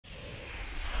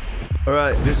All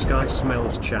right. This guy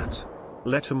smells chat.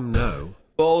 Let him know.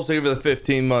 Balls over the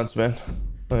 15 months, man.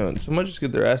 Wait a minute, someone just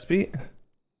get their ass beat?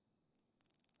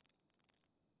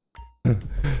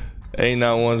 Ain't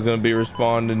not one's gonna be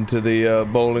responding to the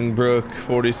Bolingbrook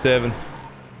 47.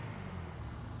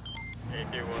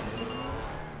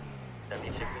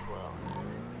 76 as well.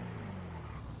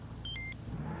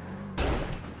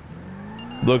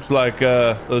 Looks like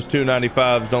those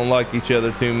 295s don't like each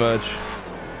other too much.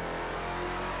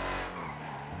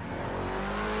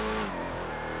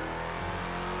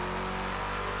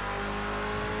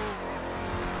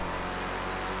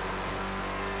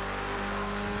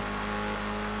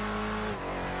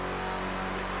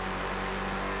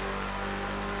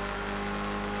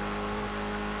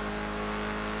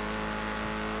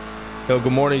 Yo,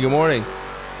 good morning, good morning.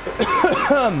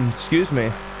 Excuse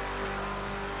me.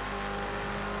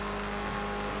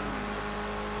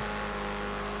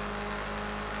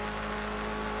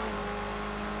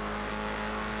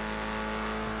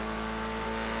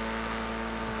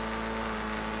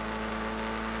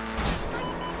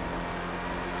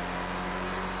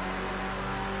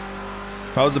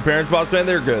 How's the parents, boss man?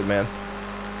 They're good, man.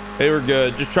 They were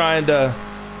good. Just trying to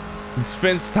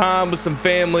spend some time with some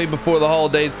family before the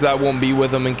holidays, because I won't be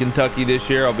with them in Kentucky this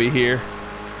year. I'll be here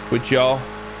with y'all.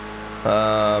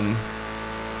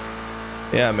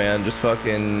 Yeah, man, just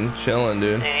fucking chilling,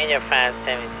 dude. Area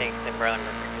 576 to Burlington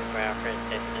for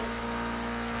assistance.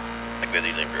 Like that,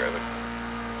 these ain't driving.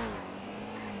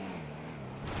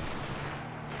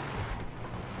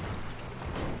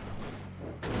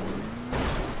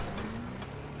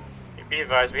 Be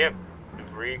advised, we have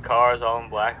 3 cars all in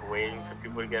black waiting for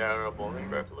people to get out of the bowling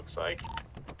grove, it looks like.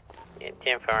 Yeah,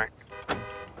 10-4.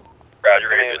 Roger,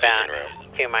 Move about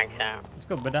 2 mics out. Let's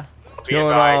go, brother. What's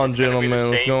going on, gentlemen?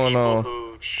 What's going on?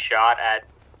 Who shot at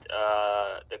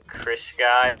the Chris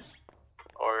guy,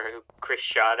 or who Chris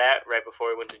shot at right before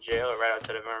he went to jail, or right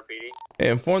outside of MRPD? Hey,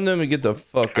 inform them to get the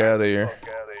fuck out of here.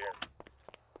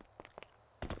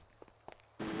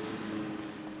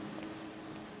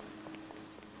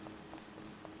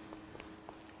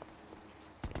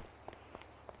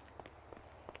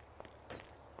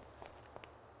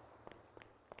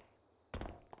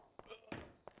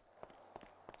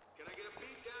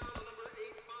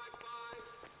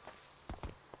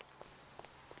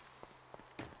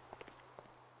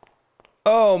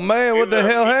 Oh man, what the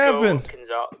hell happened?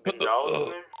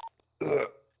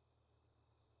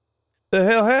 The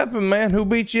hell happened, man? Who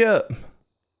beat you up?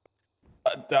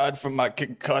 I died from my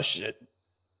concussion.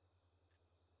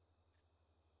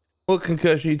 What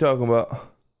concussion you talking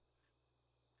about?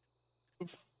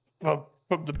 From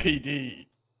the PD.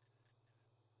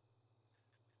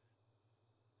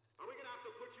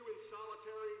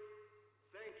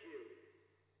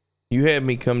 You had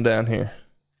me come down here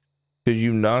because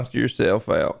you knocked yourself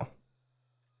out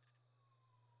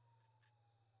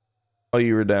while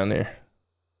you were down there.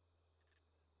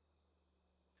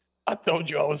 I told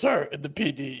you I was hurt in the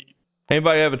PD.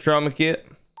 Anybody have a trauma kit?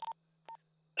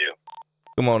 Yeah.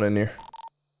 Come on in here.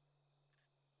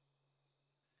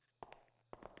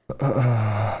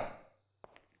 If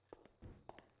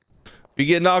you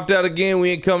get knocked out again, we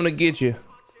ain't coming to get you.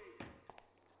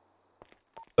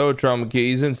 Throw a trauma kit.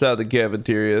 He's inside the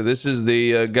cafeteria. This is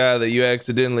the guy that you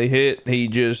accidentally hit. He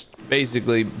just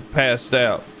basically passed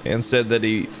out and said that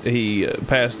he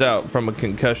passed out from a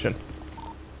concussion.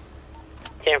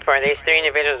 10-4, these 3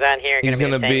 individuals out here are He's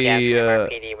gonna be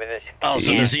MRPD with us. Oh,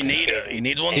 so does he need he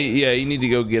needs one? Yeah, you need to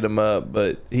go get him up,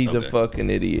 but he's a fucking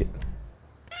idiot.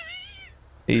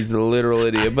 He's a literal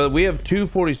idiot. But we have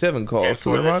 247 calls,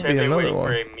 so there might be another one.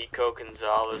 For Miko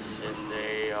Gonzalez, and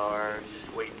they are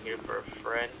just waiting here for a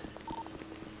friend.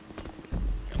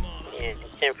 Yeah,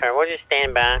 10-4, we'll just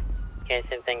stand by in case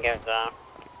anything goes off.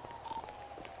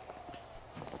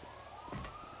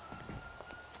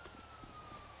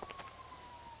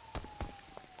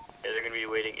 Yeah, they're gonna be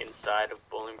waiting inside of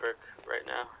Bolingbrook right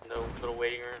now, in the little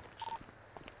waiting room.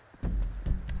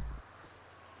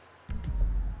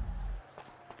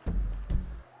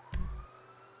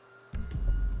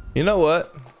 You know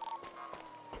what?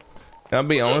 I'll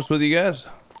be honest with you guys.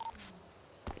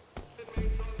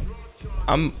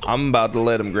 I'm about to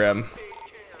let him grab him.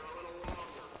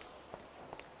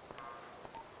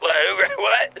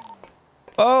 What?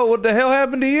 Oh, what the hell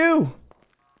happened to you?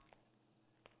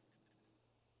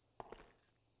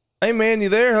 Hey man, you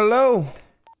there? Hello?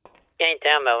 Can't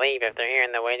tell them to leave if they're here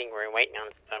in the waiting room waiting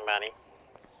on somebody.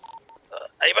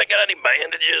 Anybody got any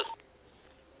bandages?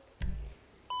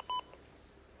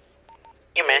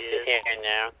 EMS is here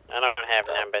now. I don't have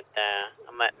them, but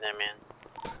I'm letting them in.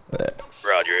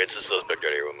 Roger, it's the suspect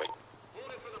right here with me.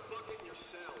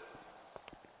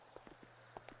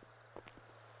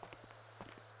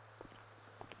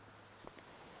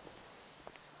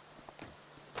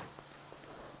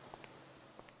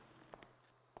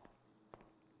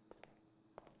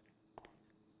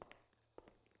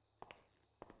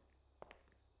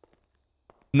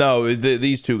 No,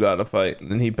 these two got in a fight, and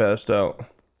then he passed out.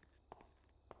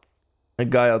 That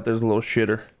guy out there's a little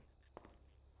shitter.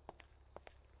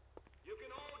 You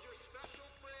can hold your special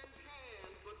friend's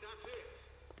hand, but that's it.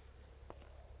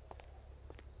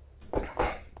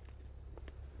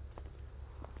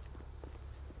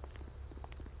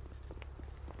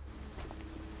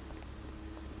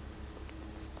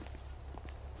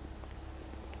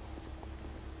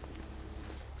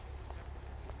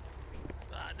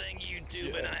 I think you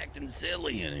two been acting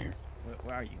silly in here.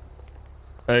 Where are you?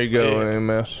 There you go,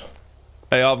 AMS.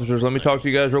 Hey, officers, let me talk to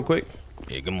you guys real quick.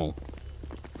 Yeah, come on.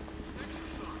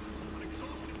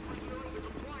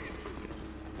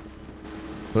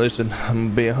 Listen,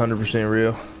 I'm gonna be 100%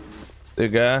 real. The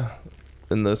guy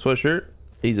in the sweatshirt,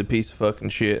 he's a piece of fucking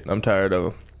shit. I'm tired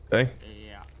of him. Okay?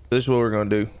 Yeah. This is what we're gonna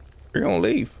do. We're gonna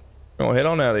leave. We're gonna head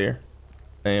on out of here.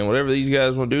 And whatever these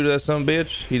guys want to do to that son of a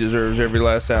bitch, he deserves every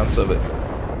last ounce of it.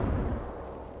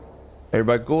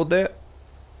 Everybody cool with that?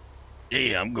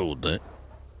 Yeah, I'm good with that.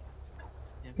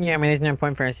 Yeah, I mean, there's no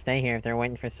point for us to stay here if they're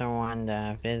waiting for someone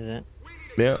to visit.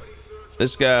 Yeah.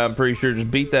 This guy, I'm pretty sure, just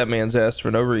beat that man's ass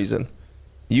for no reason.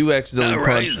 You accidentally No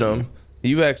punched reason. him.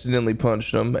 You accidentally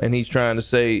punched him, and he's trying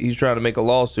to make a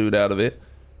lawsuit out of it.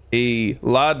 He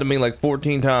lied to me like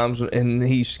 14 times, and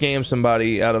he scammed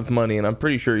somebody out of money, and I'm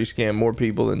pretty sure he scammed more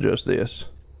people than just this.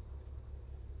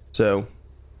 So,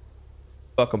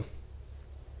 fuck him.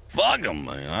 Fuck 'em,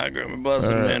 man. I agree with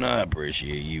Bussin, man. I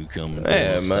appreciate you coming.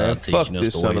 Yeah, to us, man. Fuck teaching us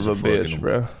this the son ways of a fucking bitch, 'em.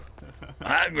 bro.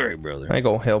 I agree, brother. I ain't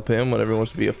gonna help him whenever he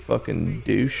wants to be a fucking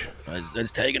douche. It's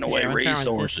taking away Yeah, what's wrong with this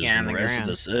resources guy on from the the rest of ground?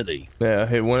 the city. Yeah,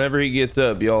 hey, whenever he gets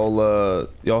up, y'all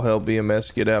help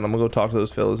BMS get out. I'm gonna go talk to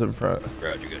those fellas in front.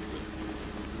 Roger, good.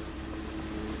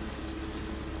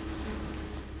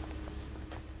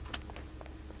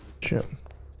 Shit.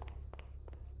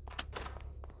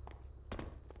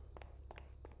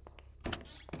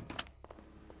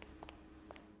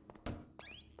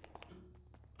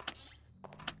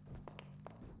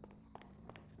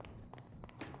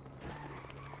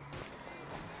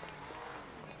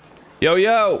 Yo,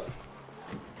 yo.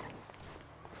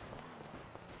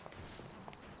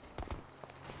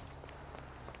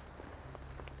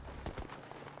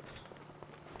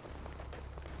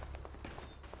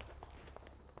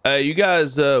 Hey, you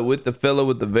guys with the fella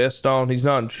with the vest on? He's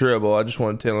not in trouble. I just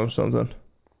want to tell him something.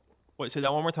 Wait, say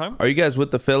that one more time. Are you guys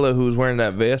with the fella who's wearing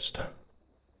that vest?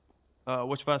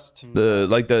 Which vest?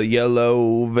 The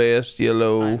yellow vest,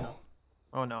 yellow.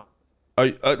 Oh no.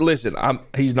 Listen,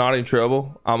 he's not in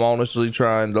trouble. I'm honestly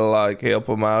trying to like help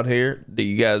him out here. Do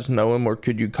you guys know him, or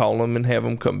could you call him and have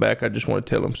him come back? I just want to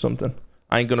tell him something.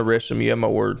 I ain't gonna arrest him. You have my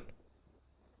word.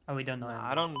 Oh, we don't know.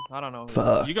 I don't know.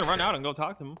 Fuck. You can run out and go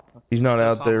talk to him. He's not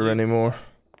That's out there on you. anymore.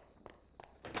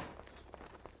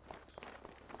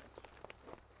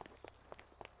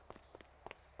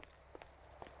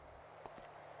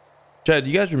 Chad,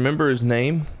 do you guys remember his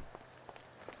name?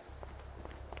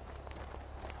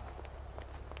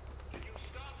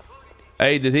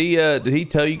 Hey, did he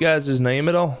tell you guys his name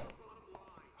at all?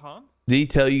 Huh? Did he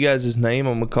tell you guys his name?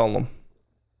 I'm gonna call him.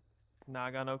 Nah,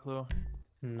 I got no clue.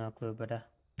 No clue, but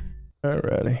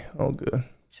Alrighty, all good.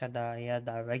 said he had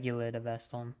that regulator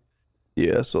vest on.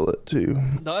 Yeah, I saw that too.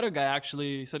 The other guy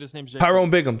actually said his name's Jacob.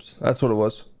 Tyrone Biggums, that's what it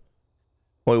was.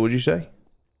 Wait, what'd you say?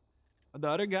 The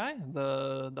other guy,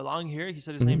 the long hair, he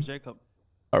said his Mm-hmm. name's Jacob.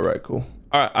 All right, cool.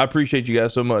 All right, I appreciate you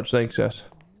guys so much. Thanks, guys.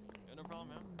 Yeah, no problem,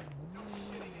 man.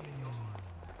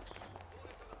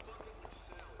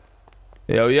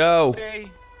 Yo, yo. Hey,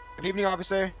 good evening,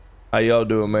 officer. How y'all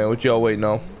doing, man? What y'all waiting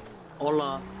on?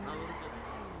 Hola.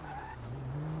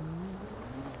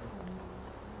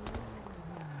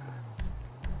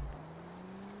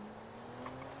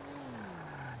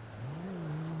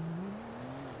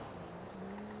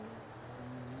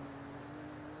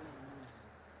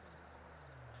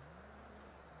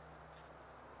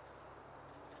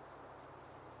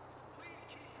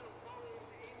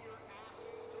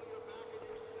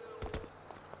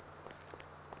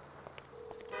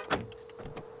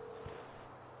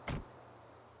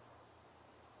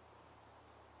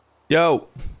 Yo,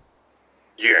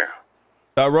 Yeah.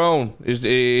 Tyrone,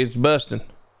 it's Bustin.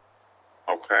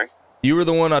 Okay. You were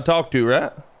the one I talked to,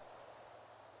 right?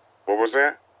 What was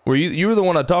that? Were you were the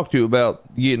one I talked to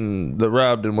about getting the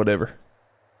robbed and whatever?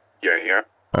 Yeah, yeah.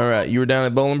 All right, you were down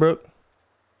at Bolingbrook?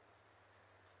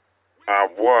 I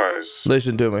was.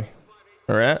 Listen to me.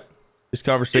 All right? This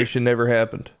conversation never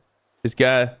happened. This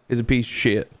guy is a piece of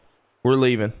shit. We're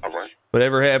leaving. All right.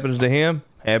 Whatever happens to him,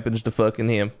 happens to fucking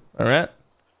him. All right?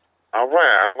 All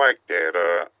right. I like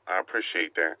that. I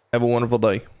appreciate that. Have a wonderful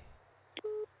day.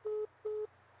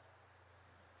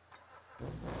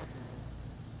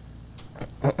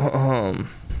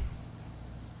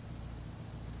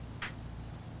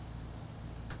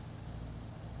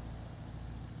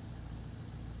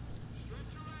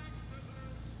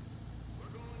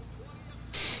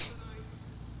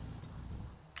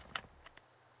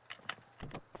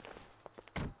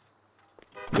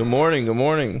 Good morning, good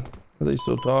morning. What are they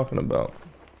still talking about?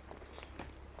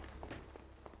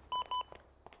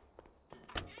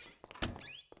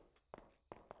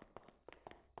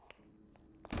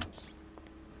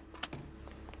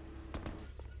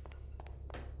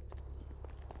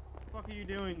 What the fuck are you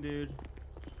doing, dude?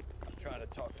 I'm trying to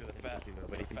talk to the fat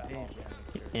officer.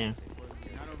 Yeah.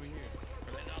 Not over here.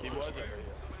 He was over here.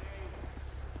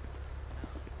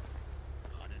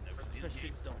 I didn't know these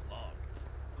gates don't lock.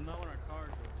 Not when our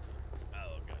cars are.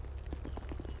 Oh, okay.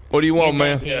 What do you want,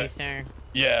 man? Thank you, sir.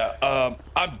 Yeah,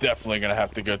 I'm definitely gonna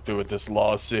have to go through with this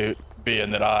lawsuit,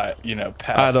 being that I,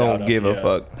 passed I out don't up give a here.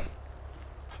 fuck.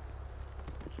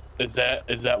 Is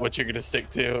that what you're gonna stick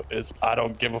to? Is I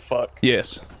don't give a fuck?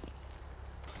 Yes.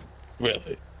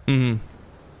 Really? Mm-hmm.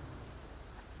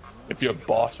 If your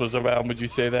boss was around, would you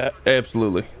say that?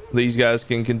 Absolutely. These guys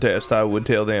can contest. I would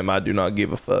tell them I do not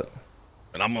give a fuck.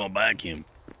 And I'm gonna back him.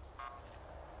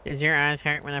 Does your eyes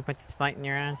hurt when I put the light in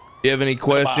your eyes? You have any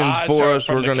questions eyes for hurt us?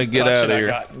 from We're the gonna get concussion out of I here.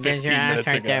 got Does 15 your eyes minutes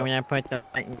hurt there ago. when I put the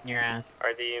light in your eyes?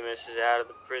 Are the EMSs out of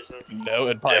the prison? No,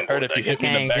 it'd probably hurt if you hit me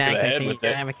in Okay, the back of the exactly. head So you with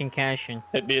don't it. have a concussion.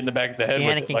 Hit me in the back of the If head you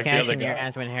had a with it, like the other concussion, your guy.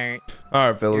 eyes would hurt.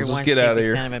 All right, fellas, You're let's one get out of stupid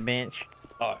here. son of a bitch.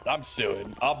 All right, I'm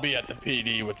suing. I'll be at the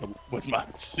PD with my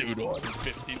suit on.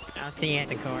 15. I'll see you at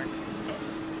the court.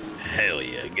 Hell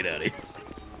yeah, get out of here.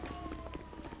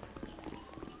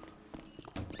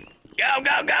 Go,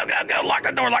 go, go, go, go! Lock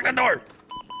the door, lock the door!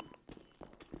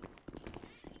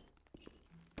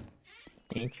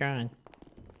 Ain't trying.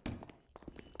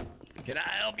 Can I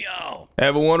help y'all?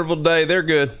 Have a wonderful day. They're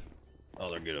good.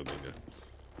 Oh, they're good, okay, good.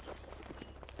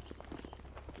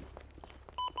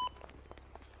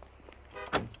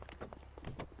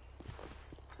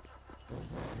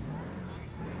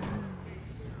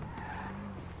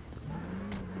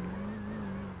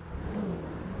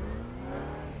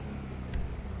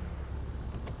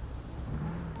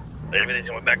 Everything's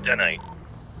going back tonight.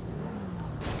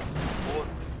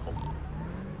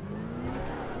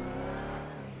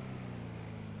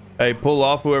 Hey, pull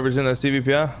off whoever's in that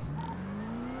CVPI.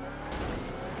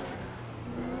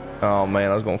 Oh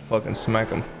man, I was gonna fucking smack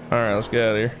him. All right, let's get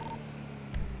out of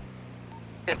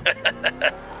here.